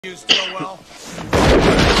Used so well.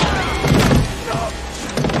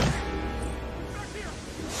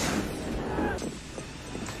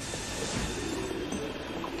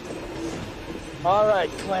 All right,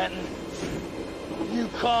 Clanton. You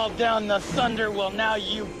called down the thunder, well now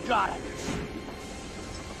you got it.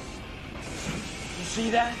 You see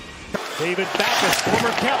that? David Backus,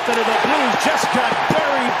 former captain of the Blues, just got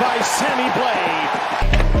buried by Sammy Blade.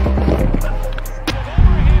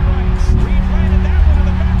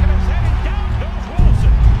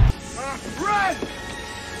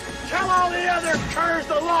 Tell all the other curs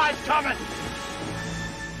the line's coming!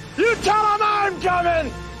 You tell them I'm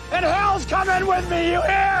coming! And hell's coming with me, you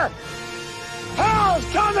hear? Hell's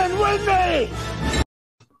coming with me!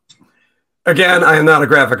 Again, I am not a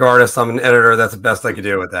graphic artist. I'm an editor. That's the best I could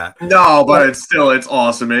do with that. No, but it's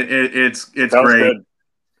awesome. It's great. Good.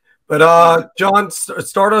 But John,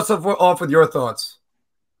 start us off with your thoughts.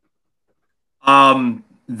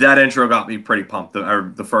 That intro got me pretty pumped.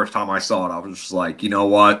 The first time I saw it, I was just like, you know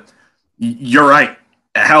what? You're right.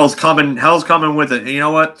 Hell's coming. Hell's coming with it. And you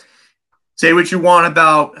know what? Say what you want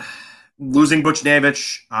about losing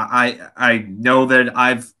Buchnevich. I know that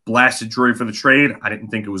I've blasted Drury for the trade. I didn't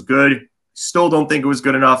think it was good. Still don't think it was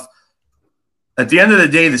good enough. At the end of the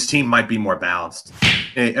day, this team might be more balanced.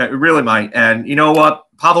 It really might. And you know what?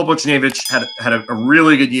 Pavel Buchnevich had a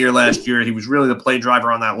really good year last year. He was really the play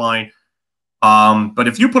driver on that line. But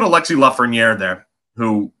if you put Alexis Lafreniere there,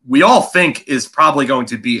 who we all think is probably going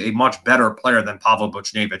to be a much better player than Pavel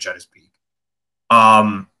Buchnevich at his peak,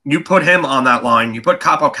 you put him on that line. You put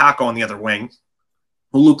Kakko on the other wing,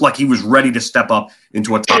 who looked like he was ready to step up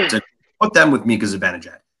into a top 10. Put them with Mika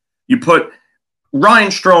Zibanejad. You put Ryan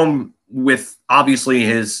Strome with obviously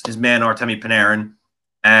his man Artemi Panarin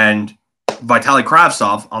and Vitaly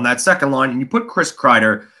Kravtsov on that second line, and you put Chris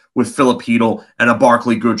Kreider with FIlip Chytil and a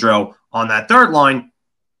Barclay Goodrow on that third line.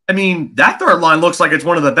 I mean, that third line looks like it's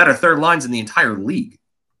one of the better third lines in the entire league.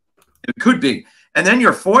 It could be. And then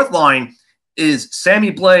your fourth line is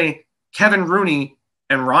Sammy Blais, Kevin Rooney,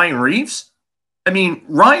 and Ryan Reeves. I mean,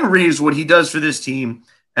 Ryan Reeves, what he does for this team,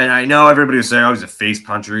 and I know everybody will say, oh, he's a face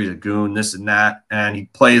puncher, he's a goon, this and that, and he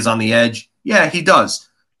plays on the edge. Yeah, he does.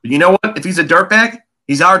 But you know what? If he's a dirtbag,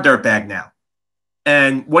 he's our dirtbag now.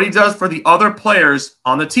 And what he does for the other players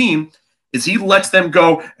on the team is he lets them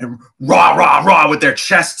go and rah, rah, rah with their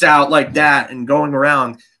chests out like that and going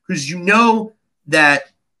around. Because you know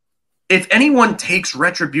that if anyone takes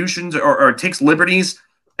retributions or takes liberties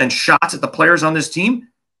and shots at the players on this team,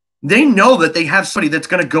 they know that they have somebody that's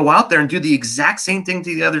going to go out there and do the exact same thing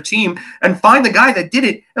to the other team and find the guy that did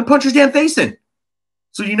it and punch his damn face in.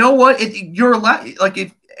 So you know what? You're like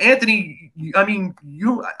if Anthony, I mean,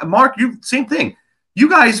 Marc, same thing. You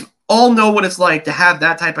guys all know what it's like to have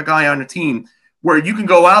that type of guy on a team where you can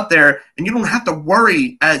go out there and you don't have to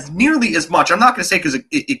worry as nearly as much. I'm not going to say because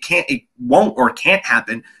it won't or can't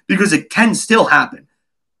happen, because it can still happen.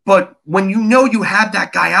 But when you know you have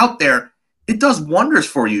that guy out there, it does wonders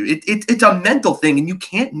for you. It's a mental thing, and you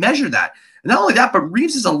can't measure that. And not only that, but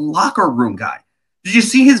Reeves is a locker room guy. Did you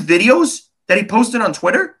see his videos that he posted on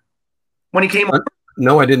Twitter when he came over?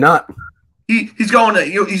 No, I did not. He's going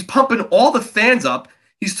to, he's pumping all the fans up.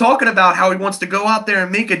 He's talking about how he wants to go out there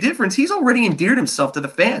and make a difference. He's already endeared himself to the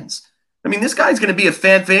fans. I mean, this guy's going to be a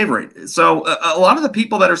fan favorite. So a lot of the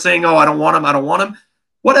people that are saying, oh, I don't want him,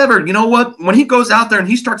 whatever. You know what? When he goes out there and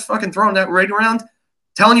he starts fucking throwing that right around,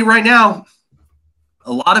 telling you right now,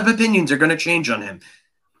 a lot of opinions are going to change on him.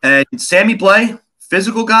 And Sammy Blais,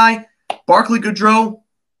 physical guy, Barclay Goodrow,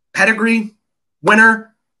 pedigree,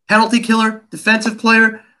 winner, penalty killer, defensive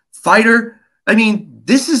player, fighter. I mean,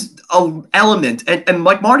 this is an element. And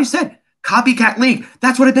like Marty said, copycat league.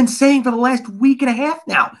 That's what I've been saying for the last week and a half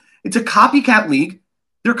now. It's a copycat league.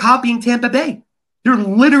 They're copying Tampa Bay. They're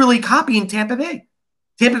literally copying Tampa Bay.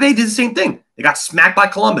 Tampa Bay did the same thing. They got smacked by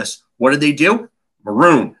Columbus. What did they do?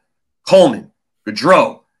 Maroon, Coleman,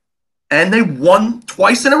 Goodrow. And they won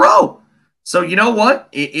twice in a row. So you know what?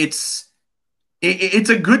 It's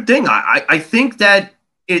a good thing. I think that,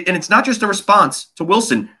 and it's not just a response to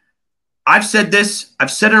Wilson. I've said this.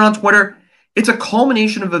 I've said it on Twitter. It's a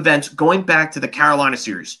culmination of events going back to the Carolina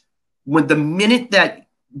series. When the minute that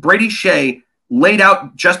Brady Shea laid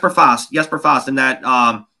out Jesper Fast in that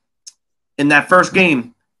first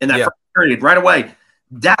game, in that first period, right away,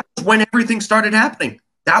 that was when everything started happening.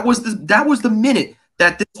 That was the minute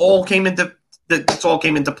that this all came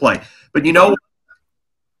into play. But you know,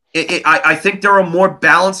 I think they're a more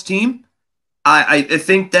balanced team. I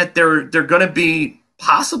think that they're going to be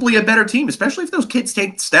possibly a better team, especially if those kids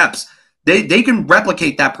take steps. They can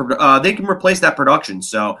replicate that. They can replace that production.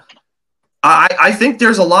 So I think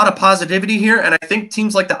there's a lot of positivity here, and I think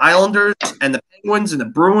teams like the Islanders and the Penguins and the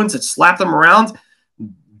Bruins that slap them around,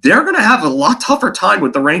 they're going to have a lot tougher time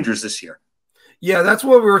with the Rangers this year. Yeah, that's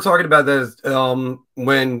what we were talking about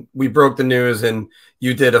when we broke the news and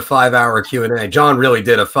you did a 5-hour Q&A. John really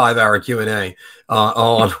did a 5-hour Q&A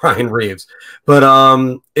on Ryan Reaves. But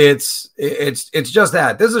it's just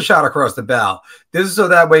that. This is a shot across the bow. This is so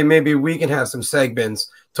that way maybe we can have some segments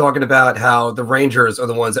talking about how the Rangers are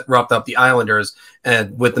the ones that roughed up the Islanders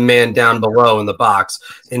and with the man down below in the box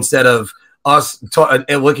instead of us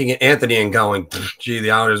looking at Anthony and going, gee, the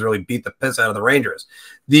Islanders really beat the piss out of the Rangers.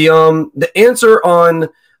 The answer on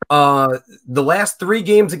the last 3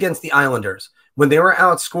 games against the Islanders, when they were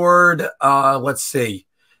outscored, let's see,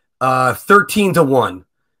 13-1,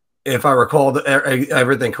 if I recall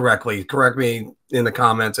everything correctly. Correct me in the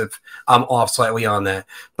comments if I'm off slightly on that.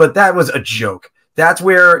 But that was a joke. That's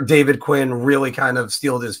where David Quinn really kind of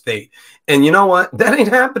sealed his fate. And you know what? That ain't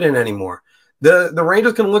happening anymore. The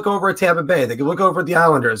Rangers can look over at Tampa Bay. They can look over at the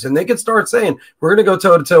Islanders, and they can start saying, we're going to go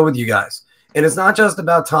toe-to-toe with you guys. And it's not just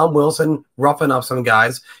about Tom Wilson roughing up some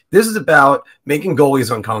guys. This is about making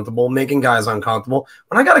goalies uncomfortable, making guys uncomfortable.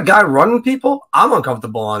 When I got a guy running people, I'm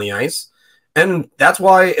uncomfortable on the ice. And that's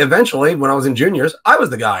why eventually, when I was in juniors, I was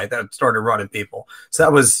the guy that started running people. So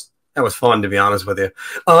that was fun, to be honest with you.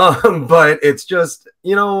 But it's just,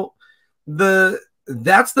 you know,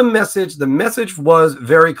 that's the message. The message was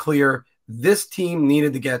very clear. This team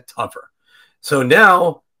needed to get tougher. So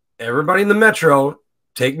now everybody in the Metro,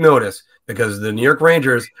 take notice, because the New York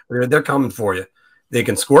Rangers, they're coming for you. They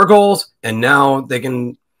can score goals, and now they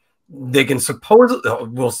can supposedly,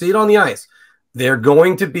 we'll see it on the ice. They're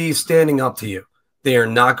going to be standing up to you. They are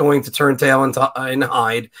not going to turn tail and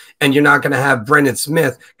hide, and you're not going to have Brendan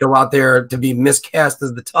Smith go out there to be miscast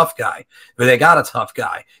as the tough guy. But they got a tough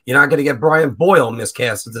guy. You're not going to get Brian Boyle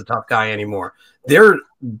miscast as the tough guy anymore.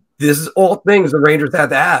 This is all things the Rangers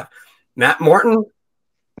had to have. Matt Martin,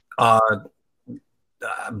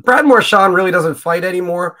 Brad Marchand really doesn't fight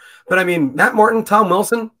anymore. But, I mean, Matt Martin, Tom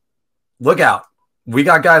Wilson, look out. We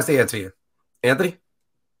got guys to answer you. Anthony?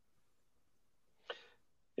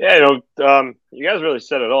 Yeah, you guys really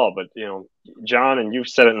said it all. But, John, and you've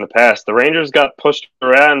said it in the past, the Rangers got pushed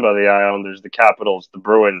around by the Islanders, the Capitals, the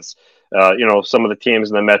Bruins, some of the teams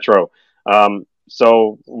in the Metro.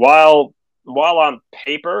 So while on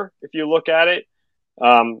paper, if you look at it,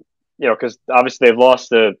 because obviously they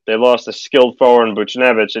lost a skilled forward in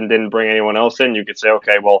Buchnevich and didn't bring anyone else in. You could say,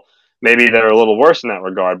 okay, well, maybe they're a little worse in that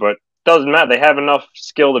regard, but it doesn't matter. They have enough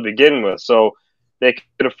skill to begin with, so they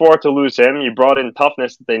could afford to lose him. You brought in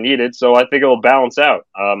toughness that they needed, so I think it will balance out.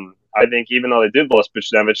 I think even though they did lose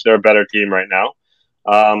Buchnevich, they're a better team right now.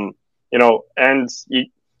 And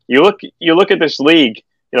you look at this league.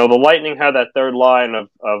 The Lightning had that third line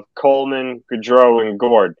of Coleman, Gaudreau, and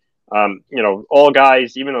Gord. All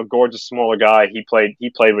guys. Even though Gord's a smaller guy, he played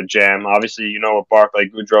with Jam. Obviously, you know what Barclay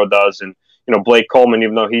Gaudreau does, and Blake Coleman.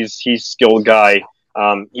 Even though he's a skilled guy,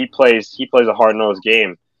 he plays a hard-nosed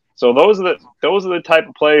game. So those are the type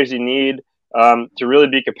of players you need to really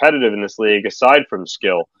be competitive in this league, aside from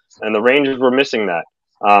skill. And the Rangers were missing that.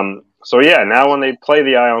 So yeah, now when they play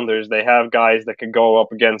the Islanders, they have guys that could go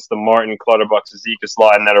up against the Martin, Clutterbuck, Zizekas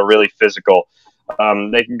line that are really physical.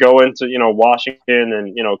 They can go into Washington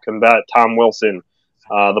and combat Tom Wilson.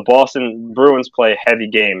 The Boston Bruins play a heavy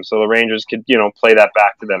game, so the Rangers could play that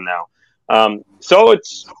back to them now. So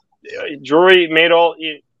it's Drury made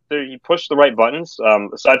he pushed the right buttons,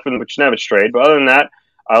 aside from the Buchnevich trade. But other than that,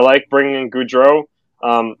 I like bringing in Gaudreau.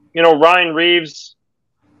 Ryan Reaves,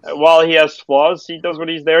 while he has flaws, he does what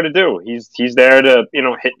he's there to do. He's there to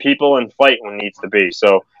hit people and fight when needs to be.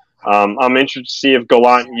 So I'm interested to see if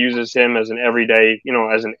Gallant uses him as an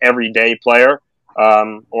everyday player,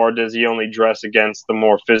 or does he only dress against the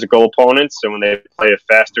more physical opponents? So when they play a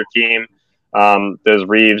faster team, does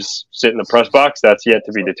Reaves sit in the press box? That's yet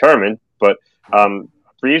to be determined. But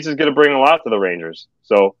Reaves is going to bring a lot to the Rangers.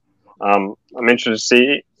 So I'm interested to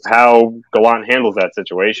see how Gallant handles that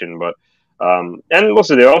situation. But and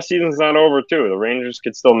listen, the offseason's not over too. The Rangers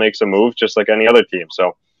could still make some moves just like any other team.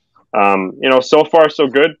 So so far so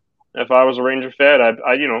good. If I was a Ranger fan,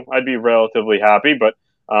 I'd be relatively happy. But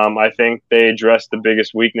I think they addressed the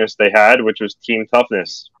biggest weakness they had, which was team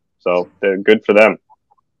toughness. So they're good for them.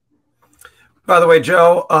 By the way,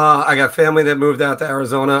 Joe, I got family that moved out to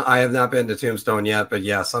Arizona. I have not been to Tombstone yet, but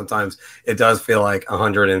yeah, sometimes it does feel like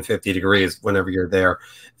 150 degrees whenever you're there.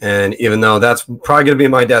 And even though that's probably going to be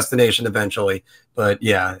my destination eventually, but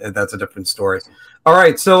yeah, that's a different story. All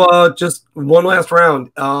right, so just one last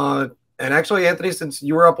round. And actually, Anthony, since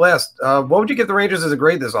you were up last, what would you give the Rangers as a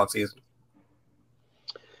grade this offseason?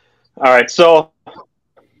 All right, so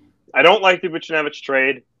I don't like the Buchnevich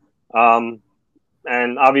trade.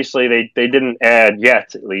 And obviously they didn't add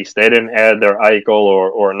yet, at least. They didn't add their Eichel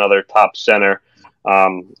or another top center.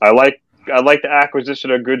 I like the acquisition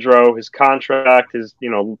of Goodrow. His contract is,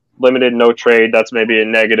 limited, no trade. That's maybe a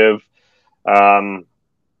negative. I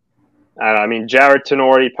mean, Jared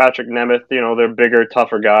Tenori, Patrick Nemeth, they're bigger,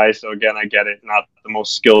 tougher guys. So again, I get it. Not the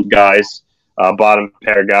most skilled guys, bottom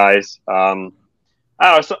pair guys.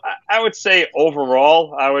 So I would say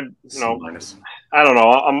overall, I would, I don't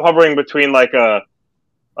know. I'm hovering between like a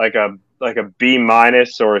B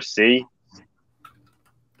minus or a C.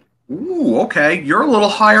 Ooh, okay. You're a little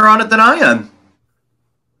higher on it than I am.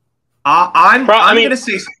 I'm going to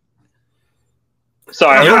say.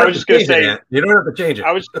 Sorry, I was just going to say. You don't have to change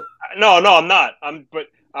it. No, I'm not. But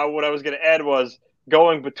what I was going to add was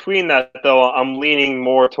going between that though. I'm leaning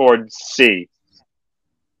more towards C.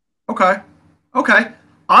 Okay.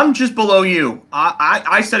 I'm just below you.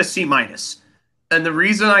 I said a C minus, and the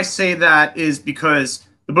reason I say that is because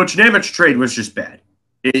the Buchnevich trade was just bad.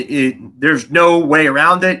 There's no way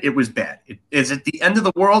around it. It was bad. Is it the end of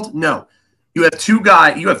the world? No. You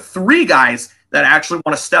have three guys that actually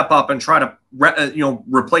want to step up and try to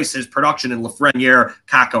replace his production in Lafreniere,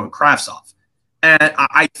 Kakko, and Kravtsov. And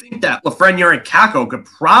I think that Lafreniere and Kakko could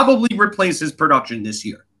probably replace his production this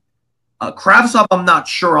year. Kravtsov, I'm not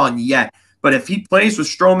sure on yet. But if he plays with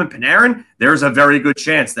Strome and Panarin, there's a very good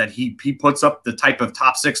chance that he puts up the type of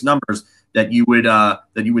top six numbers that you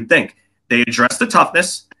would think. They addressed the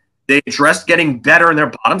toughness. They addressed getting better in their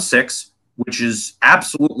bottom six, which is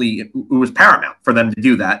it was paramount for them to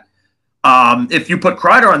do that. If you put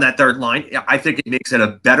Kreider on that third line, I think it makes it a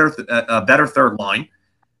better third line.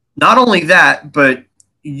 Not only that, but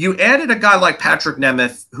you added a guy like Patrick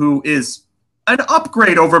Nemeth, who is an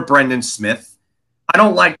upgrade over Brendan Smith. I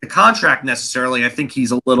don't like the contract necessarily. I think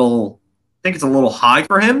it's a little high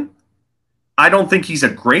for him. I don't think he's a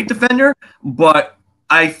great defender, but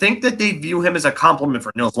I think that they view him as a compliment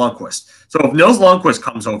for Nils Lundkvist. So if Nils Lundkvist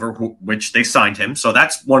comes over, which they signed him, so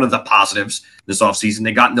that's one of the positives this offseason.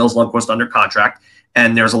 They got Nils Lundkvist under contract,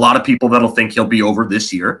 and there's a lot of people that'll think he'll be over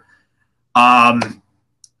this year.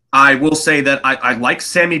 I will say that I like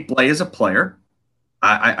Sammy Blais as a player.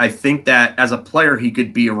 I think that as a player, he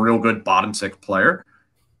could be a real good bottom six player.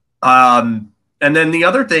 And then the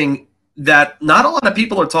other thing that not a lot of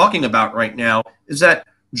people are talking about right now is that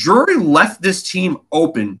Drury left this team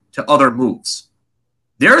open to other moves.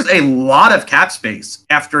 There's a lot of cap space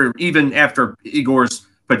even after Igor's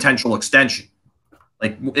potential extension.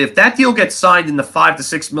 Like if that deal gets signed in the $5 to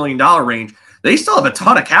 $6 million range, they still have a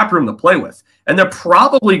ton of cap room to play with, and they're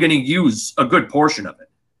probably going to use a good portion of it.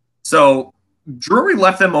 So Drury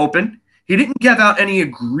left them open. He didn't give out any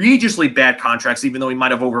egregiously bad contracts, even though he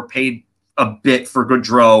might have overpaid a bit for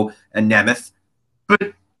Goodrow and Nemeth,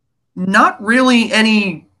 but not really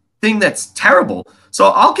anything that's terrible. So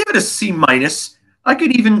I'll give it a C minus. I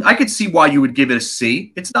could see why you would give it a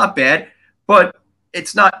C. It's not bad, but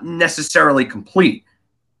it's not necessarily complete.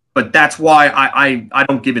 But that's why I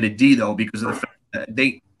don't give it a D though, because of the fact that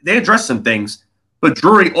they addressed some things. But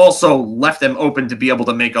Drury also left them open to be able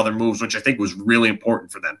to make other moves, which I think was really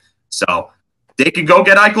important for them. So they could go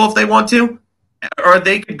get Eichel if they want to, or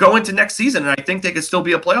they could go into next season, and I think they could still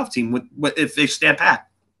be a playoff team if they stand pat.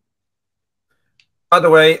 By the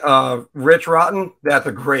way, Rich Rotten, that's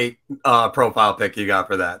a great profile pic you got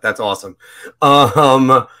for that. That's awesome.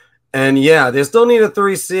 And yeah, they still need a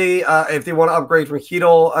 3C if they want to upgrade from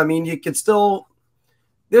Chytil. I mean, you could still.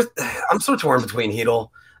 I'm so torn between Chytil.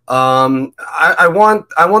 I want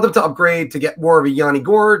them to upgrade to get more of a Yanni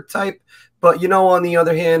Gourde type, but on the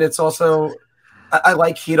other hand, it's also I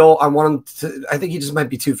like Chytil. I want him to. I think he just might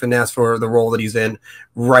be too finesse for the role that he's in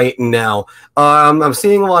right now. I'm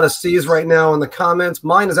seeing a lot of C's right now in the comments.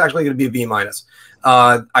 Mine is actually going to be a B minus.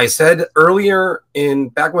 I said earlier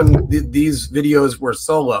back when these videos were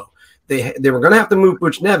solo, they were going to have to move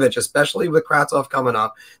Buchnevich, especially with Kravtsov coming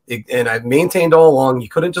up. And I've maintained all along, you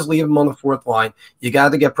couldn't just leave him on the fourth line. You got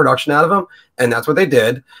to get production out of him, and that's what they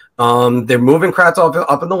did. They're moving Kravtsov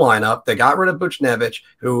up in the lineup. They got rid of Buchnevich,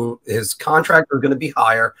 who his contract was going to be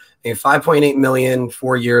higher. $5.8 million,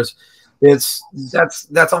 4 years. That's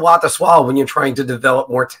a lot to swallow when you're trying to develop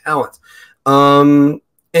more talent. And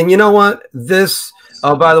you know what?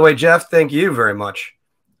 Oh, by the way, Jeff, thank you very much.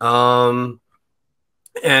 And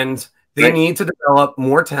they need to develop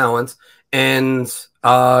more talent, and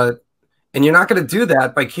you're not going to do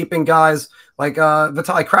that by keeping guys like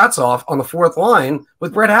Vitaly Kravtsov on the fourth line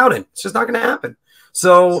with Brett Howden. It's just not going to happen.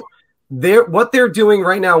 So what they're doing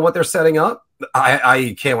right now, what they're setting up,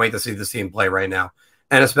 I can't wait to see this team play right now.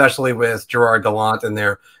 and especially with Gerard Gallant in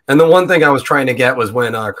there. And the one thing I was trying to get was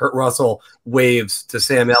when Kurt Russell waves to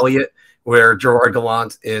Sam Elliott, where Gerard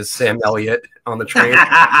Gallant is Sam Elliott on the train.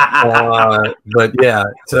 But yeah,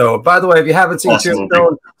 so by the way, if you haven't seen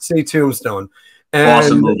Tombstone, see Tombstone. And,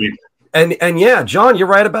 awesome movie. And yeah, John, you're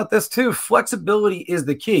right about this too. Flexibility is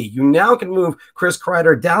the key. You now can move Chris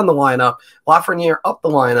Kreider down the lineup, Lafreniere up the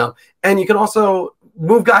lineup, and you can also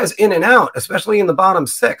move guys in and out, especially in the bottom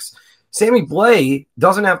six. Sammy Blais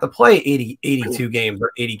doesn't have to play 82 games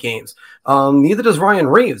or 80 games. Neither does Ryan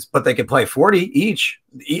Reeves, but they could play 40 each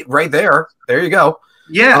right there. There you go.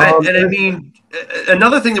 Yeah, and I mean,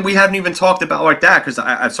 another thing that we haven't even talked about like that, because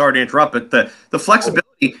I'm sorry to interrupt, but the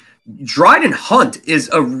flexibility, Dryden Hunt is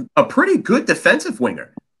a pretty good defensive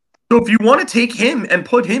winger. So if you want to take him and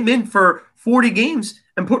put him in for 40 games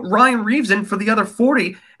and put Ryan Reeves in for the other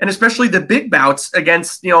 40, and especially the big bouts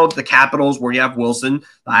against, the Capitals where you have Wilson,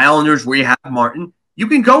 the Islanders where you have Martin, you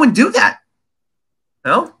can go and do that.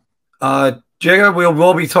 No? Jacob,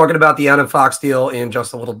 we'll be talking about the Adam Fox deal in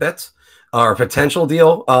just a little bit, or potential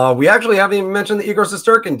deal. We actually haven't even mentioned the Igor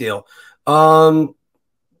Shesterkin deal.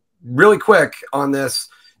 Really quick on this,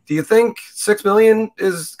 do you think $6 million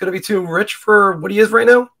is going to be too rich for what he is right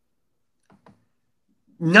now?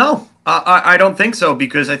 No, I don't think so,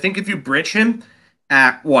 because I think if you bridge him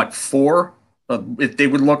at, 4, if they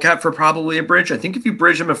would look at for probably a bridge, I think if you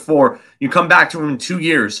bridge him at 4, you come back to him in 2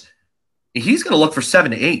 years, he's going to look for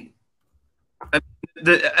 7 to 8.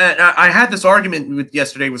 I had this argument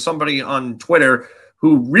yesterday with somebody on Twitter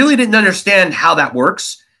who really didn't understand how that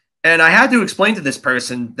works, and I had to explain to this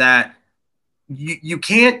person that you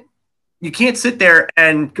can't sit there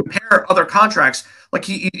and compare other contracts. Like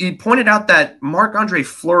he pointed out that Marc-Andre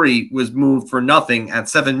Fleury was moved for nothing at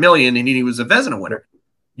 $7 million, and he was a Vezina winner.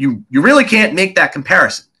 You really can't make that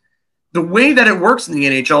comparison. The way that it works in the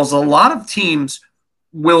NHL is a lot of teams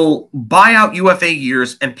will buy out UFA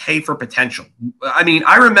years and pay for potential. I mean,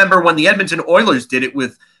 I remember when the Edmonton Oilers did it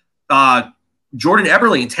with Jordan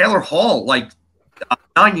Eberle and Taylor Hall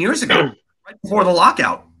 9 years ago, right before the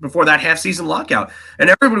lockout, before that half-season lockout. And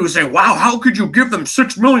everybody was saying, wow, how could you give them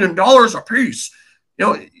 $6 million a piece?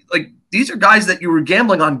 These are guys that you were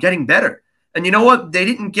gambling on getting better. And you know what? They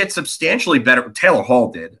didn't get substantially better. Taylor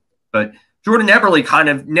Hall did. But Jordan Eberle kind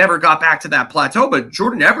of never got back to that plateau. But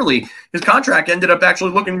Jordan Eberle, his contract ended up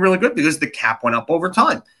actually looking really good because the cap went up over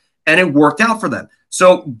time. And it worked out for them.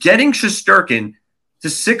 So getting Shesterkin to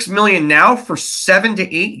 $6 million now for 7 to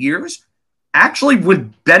 8 years actually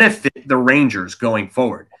would benefit the Rangers going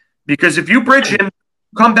forward. Because if you bridge him,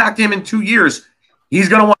 come back to him in 2 years, he's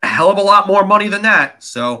going to want a hell of a lot more money than that.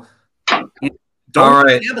 So don't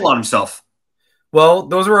gamble on himself. Well,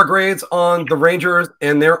 those are our grades on the Rangers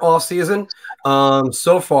and their offseason.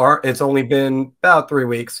 So far, it's only been about 3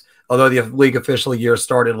 weeks, although the league official year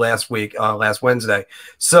started last week, last Wednesday.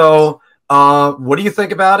 So what do you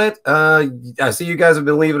think about it? I see you guys have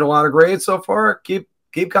been leaving a lot of grades so far. Keep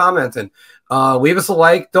commenting. Leave us a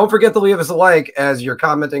like. Don't forget to leave us a like as you're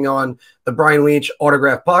commenting on the Brian Leetch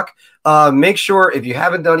autograph puck. Make sure, if you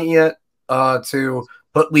haven't done it yet, to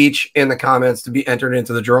put Leetch in the comments to be entered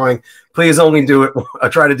into the drawing. Please only do it. I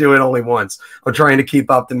try to do it only once. I'm trying to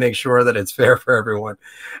keep up to make sure that it's fair for everyone.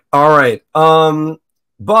 All right.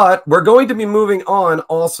 But we're going to be moving on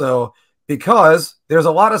also because there's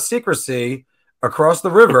a lot of secrecy across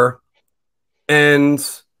the river, and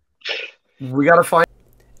we got to find.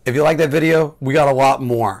 If you like that video, we got a lot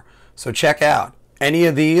more. So check out any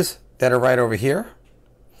of these that are right over here.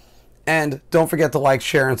 And don't forget to like,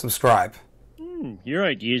 share, and subscribe. Your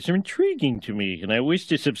ideas are intriguing to me, and I wish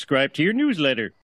to subscribe to your newsletter.